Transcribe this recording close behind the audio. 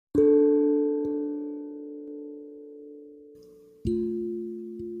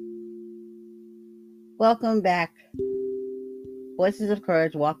Welcome back. Voices of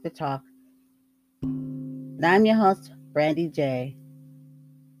Courage, Walk the Talk. And I'm your host, Brandy J.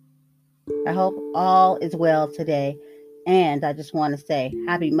 I hope all is well today. And I just want to say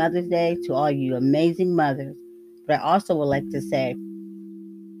Happy Mother's Day to all you amazing mothers. But I also would like to say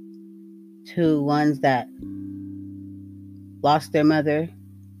to ones that lost their mother,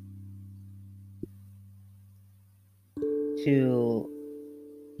 to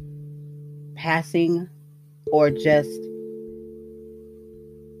passing, or just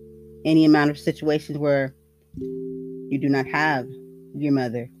any amount of situations where you do not have your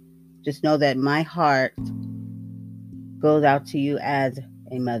mother. Just know that my heart goes out to you as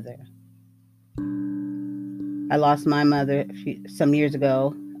a mother. I lost my mother some years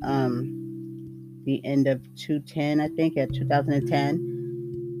ago, the end of 2010, I think, at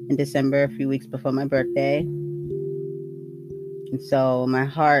 2010, in December, a few weeks before my birthday. And so my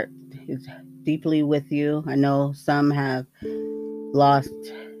heart is deeply with you. I know some have lost,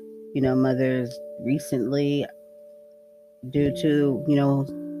 mothers recently due to,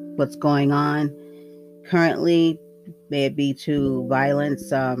 what's going on currently, may it be to violence,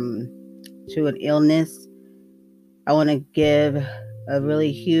 to an illness. I want to give a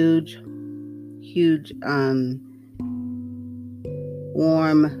really huge,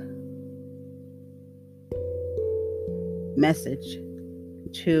 warm message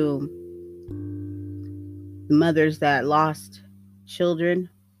to the mothers that lost children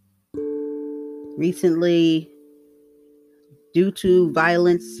recently due to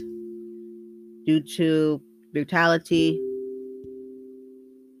violence, due to brutality,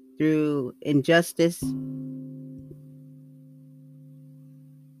 through injustice.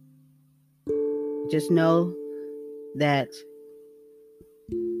 Just know that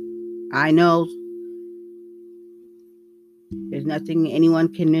I know there's nothing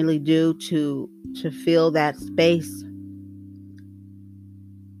anyone can really do to fill that space.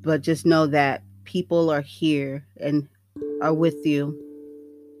 But just know that people are here and are with you.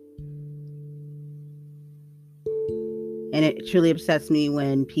 And it truly upsets me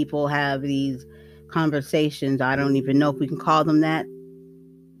when people have these conversations. I don't even know if we can call them that.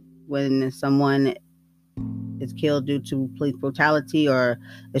 When someone is killed due to police brutality or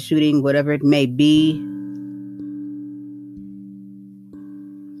a shooting, whatever it may be.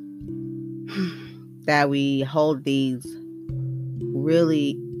 That we hold these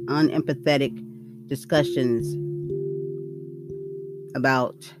really unempathetic discussions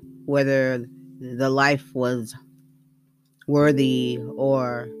about whether the life was worthy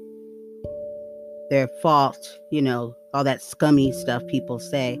or their fault, all that scummy stuff people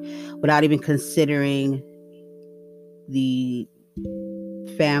say, without even considering the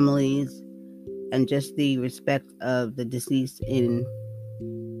families and just the respect of the deceased in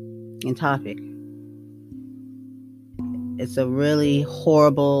topic. It's a really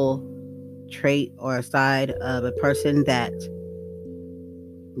horrible trait or a side of a person that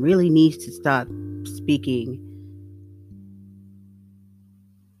really needs to stop speaking,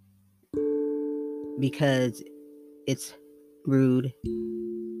 because it's rude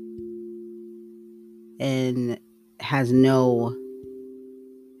and has no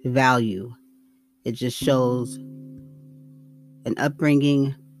value. It just shows an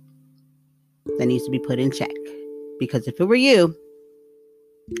upbringing that needs to be put in check. Because if it were you,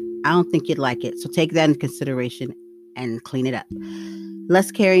 I don't think you'd like it. So take that into consideration and clean it up.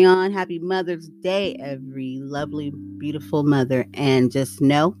 Let's carry on. Happy Mother's Day, every lovely, beautiful mother. And just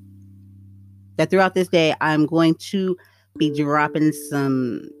know that throughout this day, I'm going to be dropping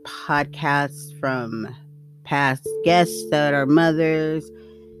some podcasts from past guests that are mothers.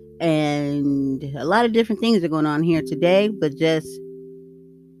 And a lot of different things are going on here today. But just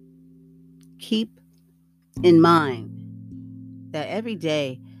keep in mind that every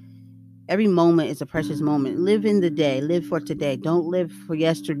day, every moment is a precious moment. Live in the day. Live for today. Don't live for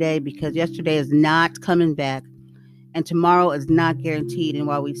yesterday, because yesterday is not coming back and tomorrow is not guaranteed. And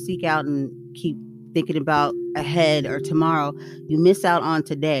while we seek out and keep thinking about ahead or tomorrow, you miss out on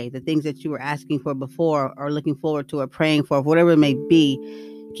today. The things that you were asking for before or looking forward to or praying for, whatever it may be,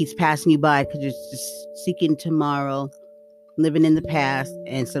 keeps passing you by because you're just seeking tomorrow, living in the past,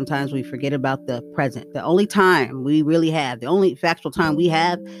 and sometimes we forget about the present. The only time we really have, the only factual time we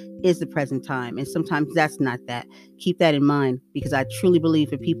have is the present time, and sometimes that's not that. Keep that in mind, because I truly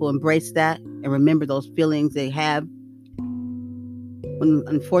believe if people embrace that and remember those feelings they have when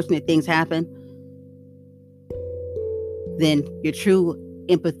unfortunate things happen, then your true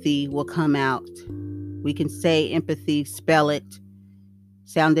empathy will come out. We can say empathy, spell it,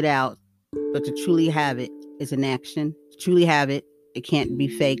 sound it out, but to truly have it is an action. To truly have it, it can't be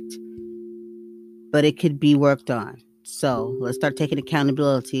faked. but it could be worked on. So let's start taking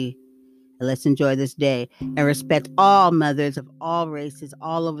accountability, and let's enjoy this day and respect all mothers of all races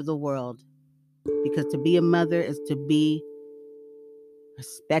all over the world, because to be a mother is to be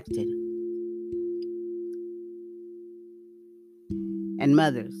respected. And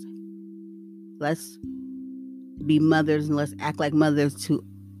mothers, let's be mothers and let's act like mothers to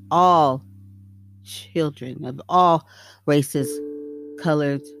all children of all races,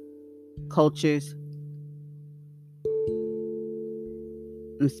 colors, cultures.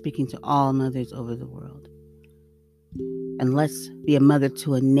 I'm speaking to all mothers over the world. And let's be a mother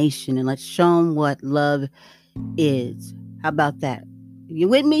to a nation, and let's show them what love is. How about that? You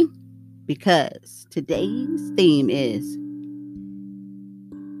with me? Because today's theme is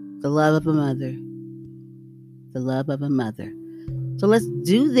the love of a mother. The love of a mother. So let's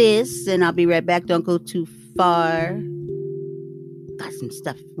do this, and I'll be right back. Don't go too far. Got some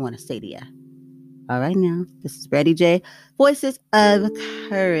stuff I want to say to you. All right, now, this is Brady J. Voices of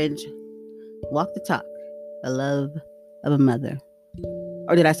Courage. Walk the talk. The love of a mother.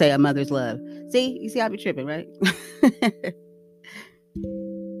 Or did I say a mother's love? See? You see I be tripping, right?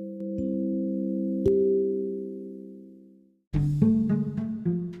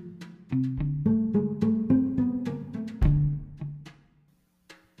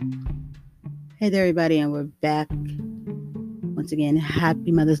 Hey there, everybody, and we're back. Once again,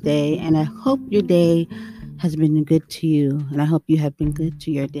 happy Mother's Day, and I hope your day has been good to you, and I hope you have been good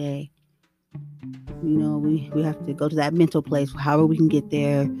to your day. You know, we have to go to that mental place, however we can get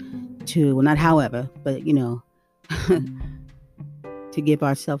there to, well, not however, but, you know, to give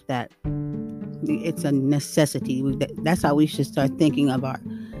ourselves that. It's a necessity. That's how we should start thinking of our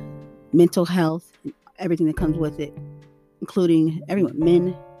mental health, everything that comes with it, including everyone,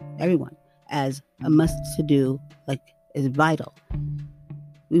 men, everyone, as a must to do, like, is vital.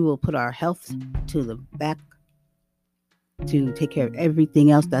 We will put our health to the back to take care of everything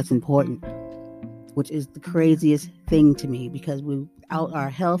else that's important, which is the craziest thing to me, because without our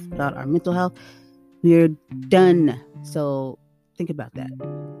health, without our mental health, we're done. So think about that.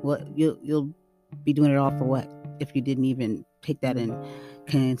 What you'll be doing it all for what if you didn't even take that in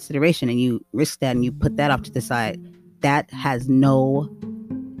consideration, and you risk that and you put that off to the side? That has no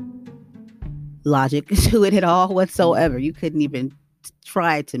logic to it at all whatsoever. You couldn't even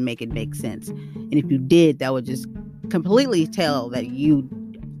try to make it make sense. And if you did, that would just completely tell that you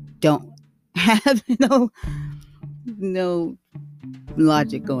don't have no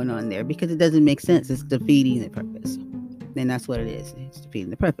logic going on there, because it doesn't make sense. It's defeating the purpose. And that's what it is. It's defeating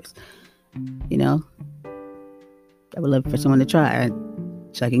the purpose. You know, I would love for someone to try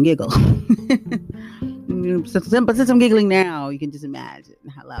so I can giggle. But since I'm giggling now, you can just imagine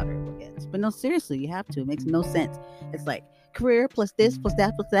how louder it gets. But no, seriously, you have to. It makes no sense. It's like career plus this, plus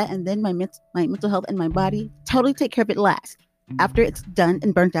that, plus that, and then my mental health and my body totally take care of it last, after it's done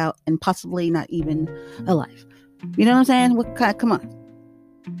and burnt out and possibly not even alive. You know what I'm saying? Come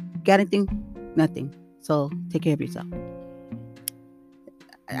on. Got anything? Nothing. So take care of yourself.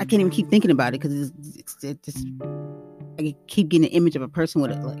 I can't even keep thinking about it, because it's just, I keep getting an image of a person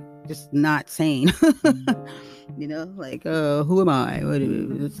with it, like, just not sane. You know, like, who am I? What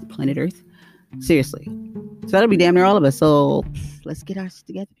is planet Earth? Seriously. So that'll be damn near all of us. So let's get ours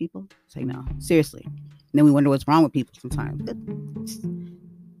together, people. It's like, no, seriously. And then we wonder what's wrong with people sometimes.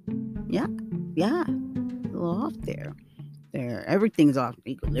 Yeah, a little off there. Everything's off.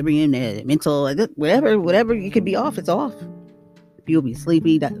 Equilibrium, mental, whatever you could be off, it's off. You'll be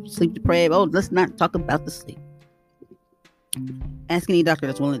sleepy, sleep deprived. Oh, let's not talk about the sleep. Ask any doctor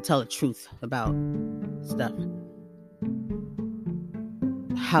that's willing to tell the truth about stuff,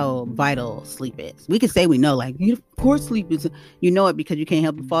 how vital sleep is. We can say we know, like, poor sleep is, you know it because you can't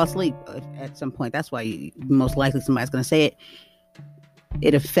help but fall asleep at some point. That's why most likely somebody's going to say it.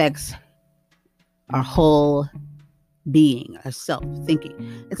 It affects our whole being, our self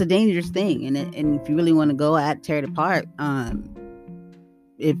thinking. It's a dangerous thing, and if you really want to tear it apart,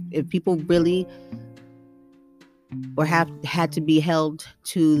 if people really or had to be held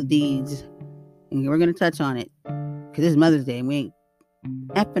to these, and we're going to touch on it because it's Mother's Day and we ain't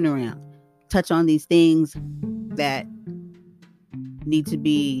effing around, touch on these things that need to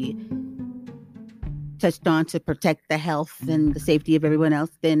be touched on to protect the health and the safety of everyone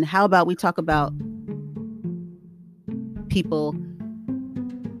else, then how about we talk about people,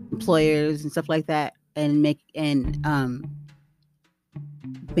 employers and stuff like that, and making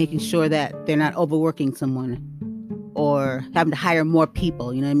sure that they're not overworking someone or having to hire more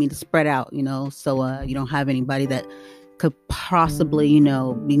people, you know what I mean, to spread out, you know, so you don't have anybody that could possibly, you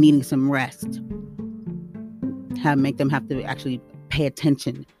know, be needing some rest. Make them have to actually pay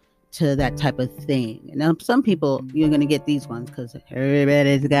attention to that type of thing. And now some people, you're going to get these ones because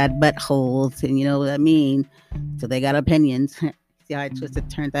everybody's got buttholes, and you know what I mean? So they got opinions. See how I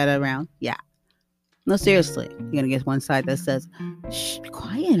turned that around? Yeah. No, seriously. You're going to get one side that says, shh, be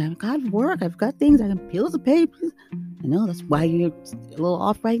quiet. I've got work. I've got things. I can bills to pay. I know that's why you're a little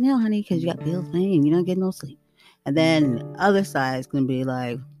off right now, honey, because you got bills paying. You're not getting no sleep. And then other side is going to be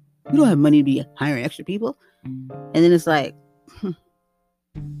like, you don't have money to be hiring extra people. And then it's like,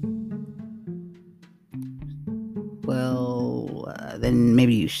 well, then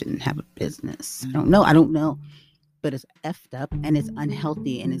maybe you shouldn't have a business. I don't know. But it's effed up and it's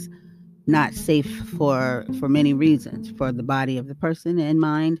unhealthy and it's not safe for many reasons, for the body of the person and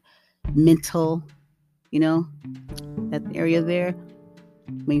mind, mental, that area there,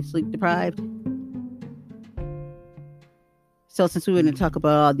 being sleep deprived. So since we were going to talk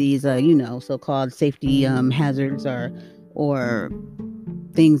about all these, so-called safety hazards or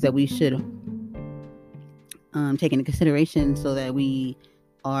things that we should take into consideration so that we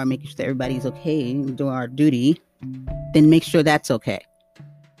are making sure that everybody's okay and doing our duty, then make sure that's okay.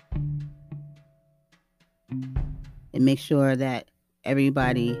 And make sure that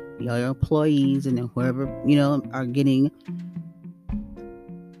everybody, your employees and whoever, are getting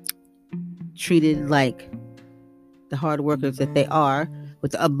treated like the hard workers that they are,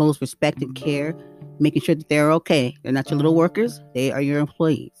 with the utmost respect and care, making sure that they're okay. They're not your little workers. They are your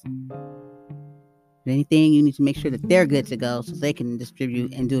employees. If anything, you need to make sure that they're good to go so they can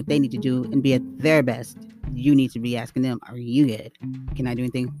distribute and do what they need to do and be at their best. You need to be asking them, are you good? Can I do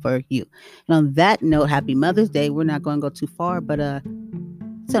anything for you? And on that note, happy Mother's Day. We're not going to go too far, but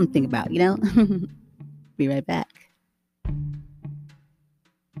something to think about, Be right back.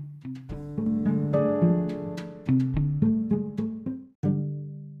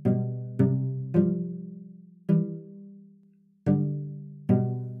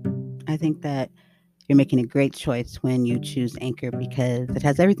 I think that you're making a great choice when you choose Anchor because it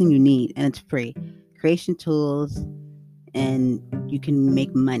has everything you need and it's free. Creation tools, and you can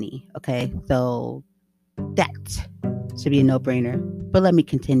make money. Okay, so that should be a no-brainer. But let me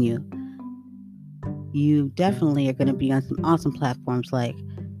continue. You definitely are going to be on some awesome platforms like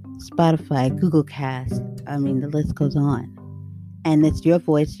Spotify, Google Cast. I mean, the list goes on. And it's your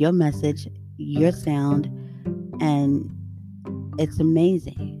voice, your message, your sound, and it's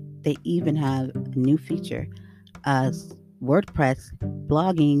amazing. They even have a new feature, WordPress,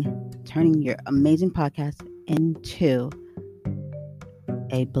 blogging, turning your amazing podcast into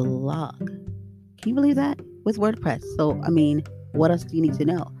a blog. Can you believe that? With WordPress. So, what else do you need to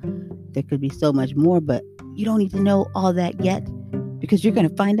know? There could be so much more, but you don't need to know all that yet because you're going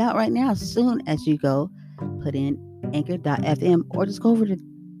to find out right now as soon as you go put in anchor.fm or just go over to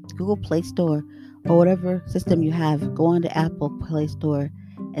Google Play Store or whatever system you have. Go on to Apple Play Store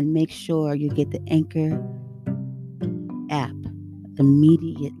and make sure you get the Anchor app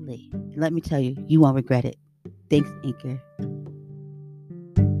immediately. And let me tell you, you won't regret it. Thanks, Anchor.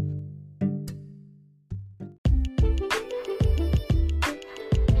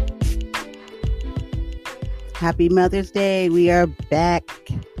 Happy Mother's Day. We are back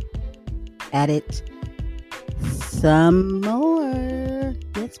at it some more.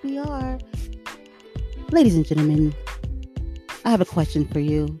 Yes, we are. Ladies and gentlemen, I have a question for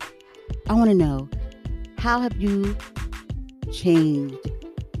you. I want to know, how have you changed?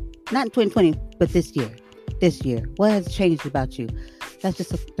 Not in 2020, but this year. This year. What has changed about you? That's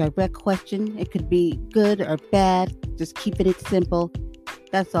just a direct question. It could be good or bad. Just keeping it simple.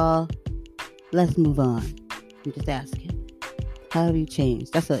 That's all. Let's move on. I'm just asking. How have you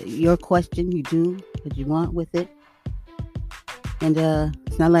changed? That's your question. You do what you want with it. And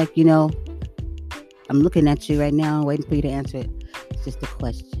it's not like, I'm looking at you right now waiting for you to answer it. It's just a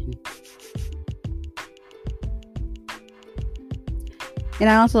question. And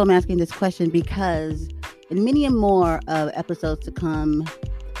I also am asking this question because in many more of episodes to come,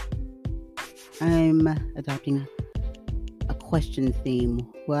 I'm adopting a question theme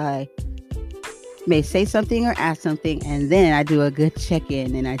where I may say something or ask something, and then I do a good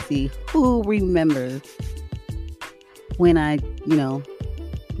check-in and I see who remembers when I,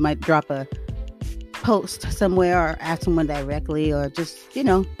 might drop a post somewhere or ask someone directly or just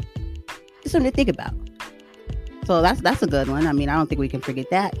something to think about. So that's a good one. I don't think we can forget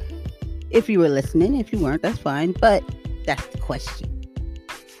that. If you were listening, if you weren't, that's fine. But that's the question.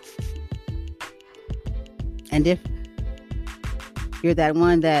 And if you're that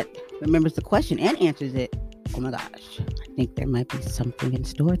one that remembers the question and answers it, oh my gosh, I think there might be something in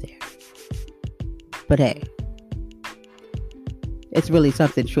store there. But hey, it's really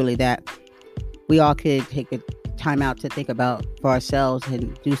something truly that we all could take a time out to think about for ourselves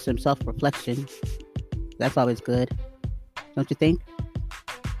and do some self-reflection. That's always good. Don't you think?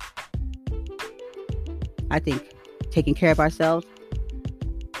 I think taking care of ourselves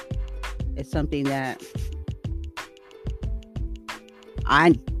is something that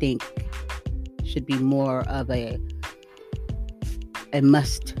I think should be more of a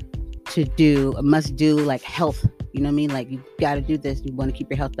must do, like health. You know what I mean? Like, you got to do this. You want to keep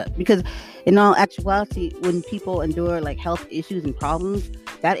your health up. Because in all actuality, when people endure like health issues and problems,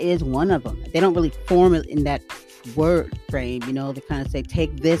 that is one of them. They don't really form it in that word frame. You know, they kind of say,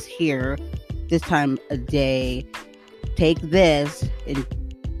 take this here, this time a day, take this, and,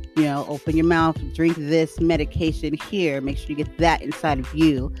 you know, open your mouth, drink this medication here, make sure you get that inside of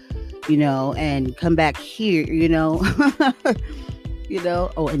you, you know, and come back here, you know. You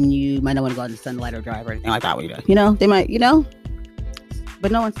know, oh, and you might not want to go out in the sunlight or drive or anything like that. You know, they might, you know,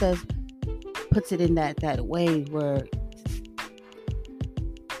 but no one puts it in that way where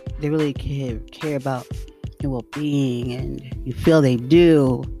they really care about your well-being, and you feel they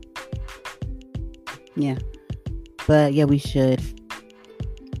do. Yeah, but yeah, we should.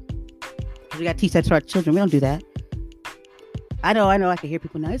 We got to teach that to our children. We don't do that. I know. I can hear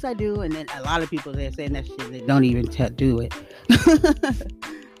people now. Yes, I do. And then a lot of people, they're saying that shit. They don't even do it.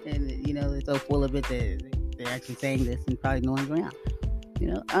 And, you know, they're so full of it that they're actually saying this and probably no one's around. You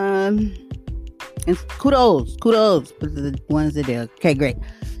know? And kudos for the ones that do. Okay, great.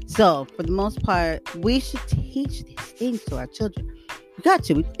 So, for the most part, we should teach these things to our children. We got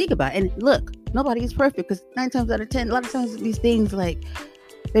to. We think about it. And look, nobody is perfect, because 9 times out of 10, a lot of times these things, like,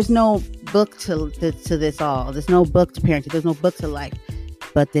 there's no book to this all. There's no book to parenting. There's no book to life.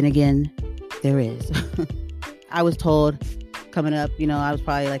 But then again, there is. I was told coming up, you know, I was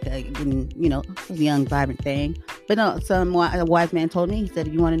probably like you know, a young, vibrant thing. But no, a wise man told me, he said,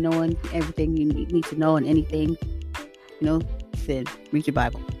 if you want to know everything you need to know and anything, you know, then read your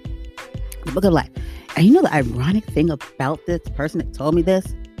Bible. The book of life. And you know the ironic thing about this person that told me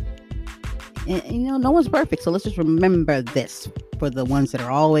this? And you know, no one's perfect. So let's just remember this for the ones that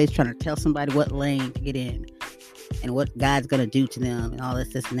are always trying to tell somebody what lane to get in and what God's going to do to them and all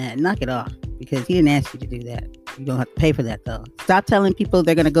this and that. Knock it off, because he didn't ask you to do that. You don't have to pay for that, though. Stop telling people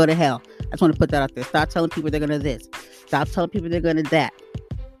they're going to go to hell. I just want to put that out there. Stop telling people they're going to this. Stop telling people they're going to that.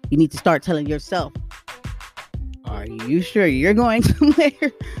 You need to start telling yourself, are you sure you're going somewhere?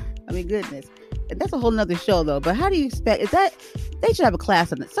 I mean, goodness. That's a whole nother show, though. But how do you expect, is that, they should have a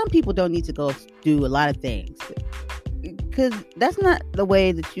class on it. Some people don't need to go do a lot of things, because that's not the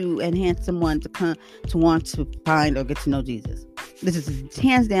way that you enhance someone to come to want to find or get to know Jesus. This is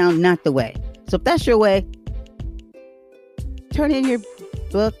hands down not the way. So if that's your way, turn in your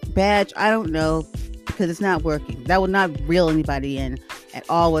book, badge, I don't know, because it's not working. That would not reel anybody in at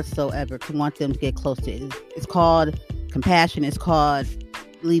all whatsoever to want them to get close to it. It's called compassion. It's called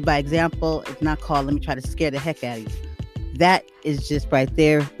lead by example. It's not called let me try to scare the heck out of you. That is just right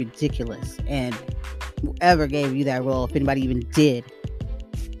there ridiculous. And whoever gave you that role, if anybody even did,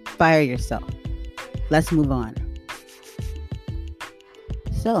 fire yourself. Let's move on.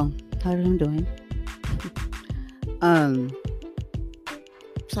 So, how am I doing?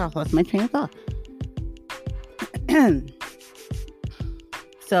 So I lost my train of thought.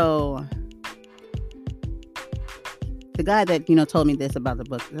 So, the guy that, you know, told me this about the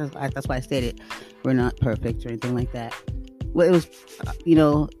book, that's why I stated we're not perfect or anything like that. Well, it was, you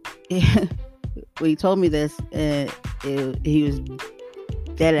know, when he told me this, he was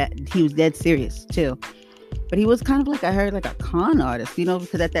dead serious too. But he was kind of like, I heard, like a con artist, you know,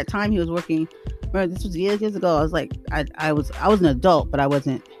 because at that time he was working. Remember, this was years ago. I was like, I was an adult, but I was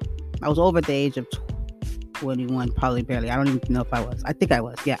over the age of 21, probably barely. I don't even know if I was. I think I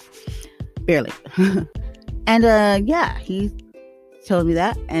was, yeah, barely. And yeah, he told me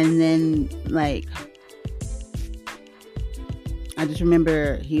that, and then like, I just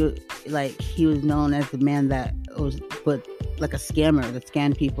remember he was known as the man that was like a scammer that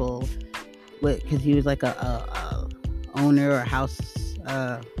scammed people because he was like a owner or house,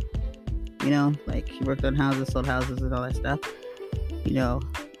 you know, like he worked on houses, sold houses and all that stuff, you know.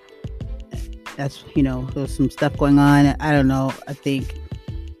 That's, you know, there was some stuff going on. I don't know. I think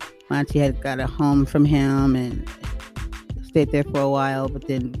Monty had got a home from him and stayed there for a while, but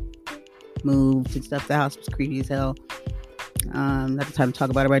then moved and stuff. The house was creepy as hell. Not the time to talk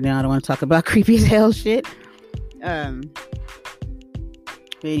about it right now. I don't want to talk about creepy as hell shit. But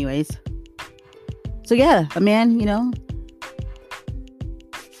anyways, so yeah, a man, you know.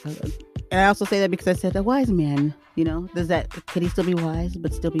 And I also say that because I said a wise man, you know. Could he still be wise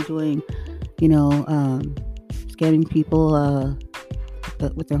but still be doing, you know, scamming people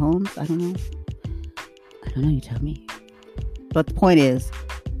with their homes? I don't know. I don't know, you tell me. But the point is,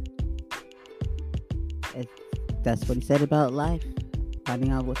 that's what he said about life.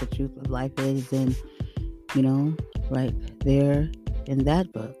 Finding out what the truth of life is, and, right there in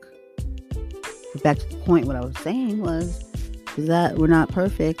that book. But back to the point, what I was saying is that we're not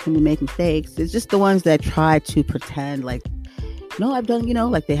perfect and we make mistakes. It's just the ones that try to pretend like, no, I've done,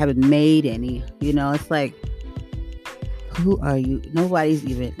 like they haven't made any. It's like, who are you? Nobody's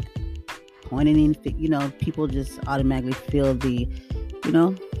even pointing anything. People just automatically feel the,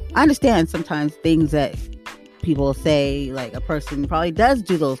 I understand sometimes things that people say, like a person probably does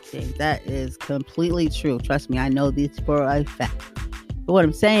do those things. That is completely true. Trust me, I know this for a fact. But what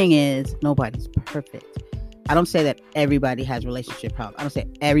I'm saying is nobody's perfect. I don't say that everybody has relationship problems. I don't say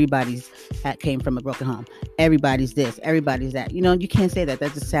everybody's came from a broken home. Everybody's this, everybody's that. You can't say that.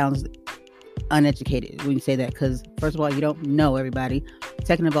 That just sounds uneducated when you say that, because first of all, you don't know everybody.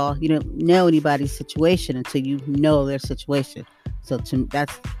 Second of all, you don't know anybody's situation until you know their situation. So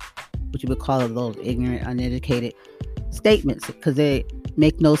that's what you would call those ignorant, uneducated statements, because they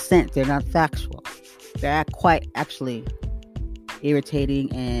make no sense. They're not factual. They're quite actually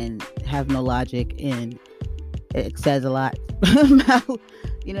irritating and have no logic, and it says a lot about,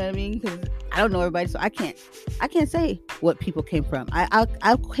 you know what I mean? Because I don't know everybody, so I can't say what people came from. I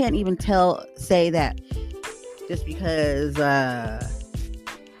can't even say that just because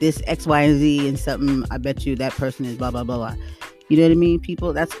this X, Y, and Z and something, I bet you that person is blah, blah, blah, blah. You know what I mean?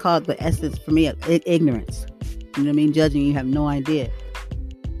 People, that's called the essence for me of ignorance. You know what I mean? Judging, you have no idea.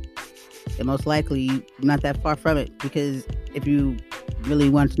 And most likely, you're not that far from it, because if you really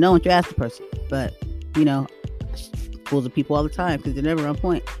want to know, you ask the person. But, fools of people all the time, because they're never on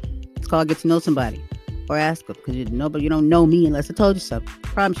point. It's called get to know somebody, or ask them, because you don't know me unless I told you something. I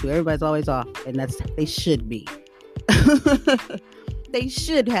promise you, everybody's always off, and they should be. They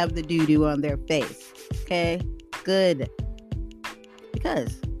should have the doo-doo on their face. Okay? Good.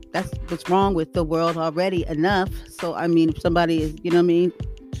 Because that's what's wrong with the world already enough. So, if somebody is,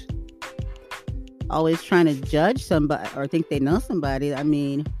 always trying to judge somebody or think they know somebody, to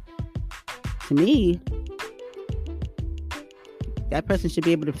me, that person should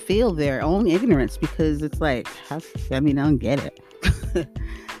be able to feel their own ignorance, because it's like, I don't get it.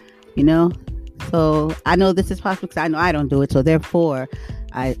 So I know this is possible because I know I don't do it. So therefore,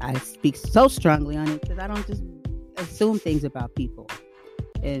 I speak so strongly on it, because I don't just assume things about people.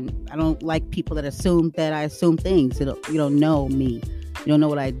 And I don't like people that assume that I assume things. You don't know me. You don't know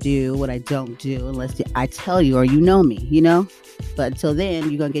what I do, what I don't do, unless I tell you or you know me, But until then,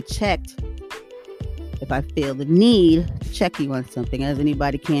 you're going to get checked if I feel the need to check you on something, as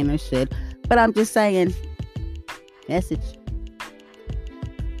anybody can or should. But I'm just saying, message.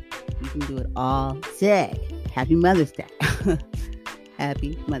 You can do it all day. Happy Mother's Day.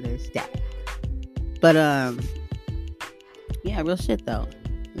 Happy Mother's Day. But, yeah, real shit though,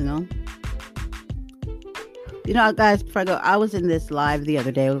 guys, before I go, I was in this live the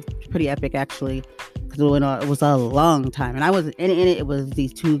other day. It was pretty epic, actually, because it was a long time, and I wasn't in it. It was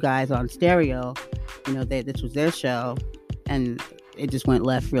these two guys on stereo. This was their show, and it just went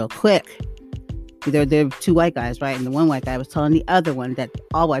left real quick. They're two white guys, right? And the one white guy was telling the other one that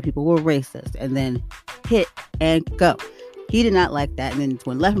all white people were racist, and then hit and go. He did not like that, and then it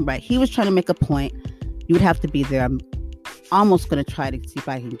went left and right. He was trying to make a point. You would have to be there. I'm almost going to try to see if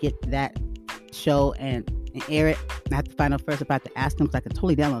I can get that show and air it. I have to find out first if I have to ask them, because I could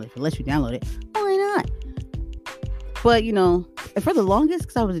totally download it. Unless you download it, why not? But, for the longest,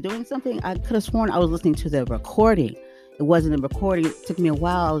 because I was doing something, I could have sworn I was listening to the recording. It wasn't a recording. It took me a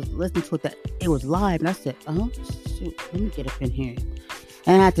while. I was listening to it, that it was live. And I said, oh, shoot, let me get up in here.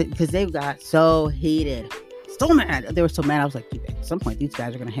 And I had to, because they got so heated. So mad. They were so mad. I was like, dude, at some point, these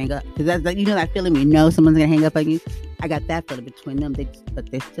guys are going to hang up. Because that's like, that feeling when someone's going to hang up on you. I got that feeling between them.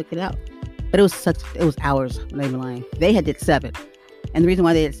 But they took it out. But it was hours. I'm not even lying. They had did 7. And the reason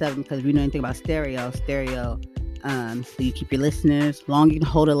why they did 7, because if you know anything about stereo, so you keep your listeners, long you can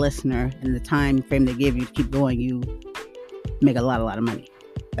hold a listener, and the time frame they give you to keep going, you make a lot of money.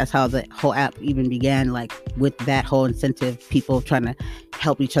 That's how the whole app even began, like with that whole incentive, people trying to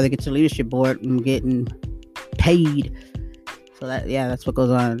help each other get to the leadership board and getting paid. So that's what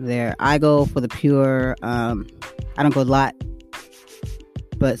goes on there. I go for the pure, I don't go a lot,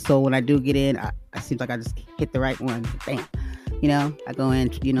 but so when I do get in, I seems like I just hit the right one. Bam. I go in,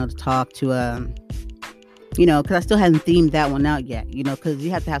 to talk to, because I still haven't themed that one out yet, because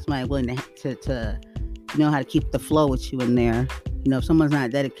you have to have somebody willing to know how to keep the flow with you in there. If someone's not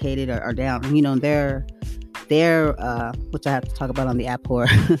dedicated or down, they're which I have to talk about on the app, or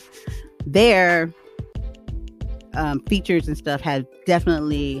their features and stuff have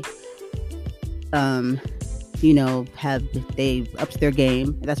definitely have they upped their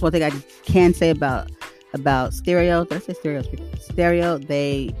game. That's one thing I can say about Stereo. Did I say Stereo? Stereo,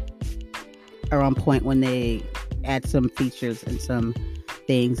 they are on point when they add some features and some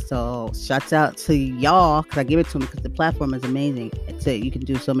things. So shouts out to y'all, because I give it to them because the platform is amazing. You can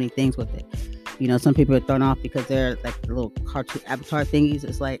do so many things with it. Some people are thrown off because they're like the little cartoon avatar thingies.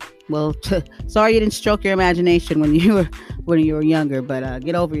 It's like, well, sorry you didn't stroke your imagination when you were younger, but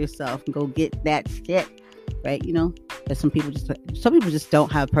get over yourself and go get that shit, right? But some people just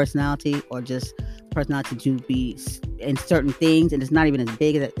don't have personality, or just personality to be in certain things, and it's not even as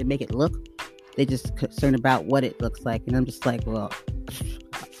big as they make it look. They just concerned about what it looks like, and I'm just like, well,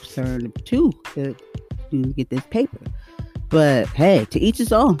 I'm concerned too to get this paper. But hey, to each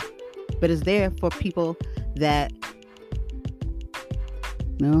his own. But it's there for people that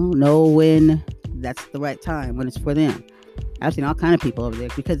know when that's the right time, when it's for them. I've seen all kind of people over there,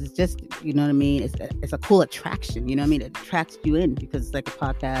 because it's just, you know what I mean? It's a cool attraction, you know what I mean? It attracts you in because it's like a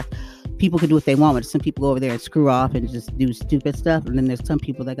podcast. People can do what they want with it. Some people go over there and screw off and just do stupid stuff. And then there's some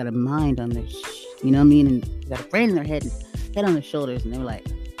people that got a mind on their you know what I mean? And got a brain in their head and head on their shoulders. And they're like,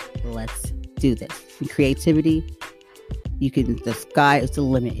 let's do this. And creativity, the sky is the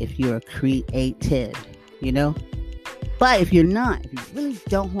limit if you're creative, But if you're not, if you really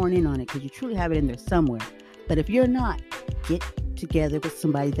don't horn in on it, because you truly have it in there somewhere. But if you're not, get together with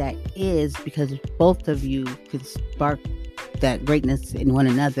somebody that is, because both of you can spark that greatness in one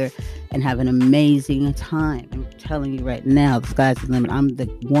another and have an amazing time. I'm telling you right now, the sky's the limit. I'm the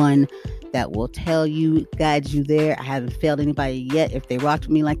one that will tell you, guide you there. I haven't failed anybody yet if they rocked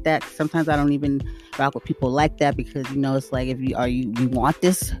with me like that. Sometimes I don't even rock with people like that, because it's like, if you want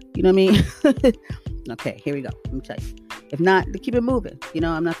this, you know what I mean? Okay, here we go. Let me tell you. If not, keep it moving.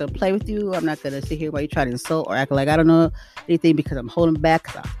 I'm not gonna play with you. I'm not gonna sit here while you try to insult or act like I don't know anything, because I'm holding back,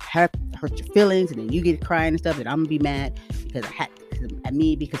 because I hurt your feelings, and then you get crying and stuff, and I'm gonna be mad because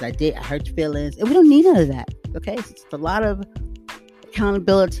because I hurt your feelings, and we don't need none of that. Okay, it's just a lot of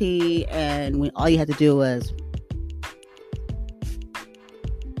accountability, and when all you had to do was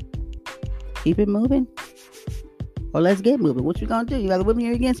keep it moving, or let's get moving. What you gonna do? You either with me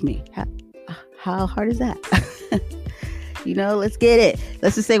or against me? How hard is that? Let's get it.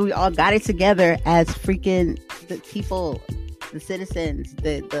 Let's just say we all got it together as freaking the people, the citizens,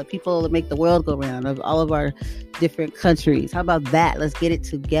 the people that make the world go round, of all of our different countries. How about that? Let's get it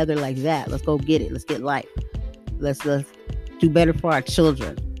together like that. Let's go get it. Let's get life. Let's do better for our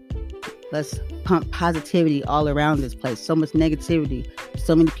children. Let's pump positivity all around this place. So much negativity.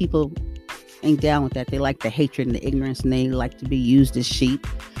 So many people ain't down with that. They like the hatred and the ignorance, and they like to be used as sheep.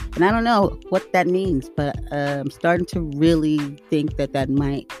 And I don't know what that means, but I'm starting to really think that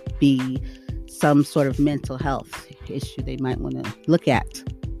might be some sort of mental health issue they might want to look at.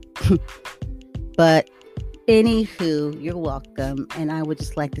 But anywho, you're welcome. And I would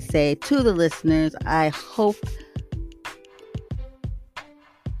just like to say to the listeners, I hope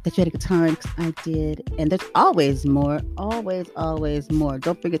that you had a good time, because I did. And there's always more, always more.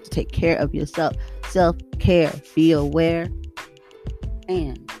 Don't forget to take care of yourself. Self-care. Be aware.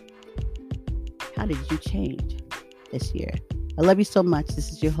 And how did you change this year? I love you so much.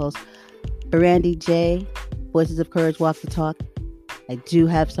 This is your host, Brandy J. Voices of Courage, Walk the Talk. I do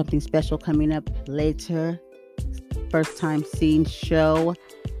have something special coming up later. First time seeing show.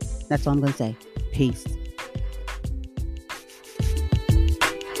 That's all I'm going to say. Peace.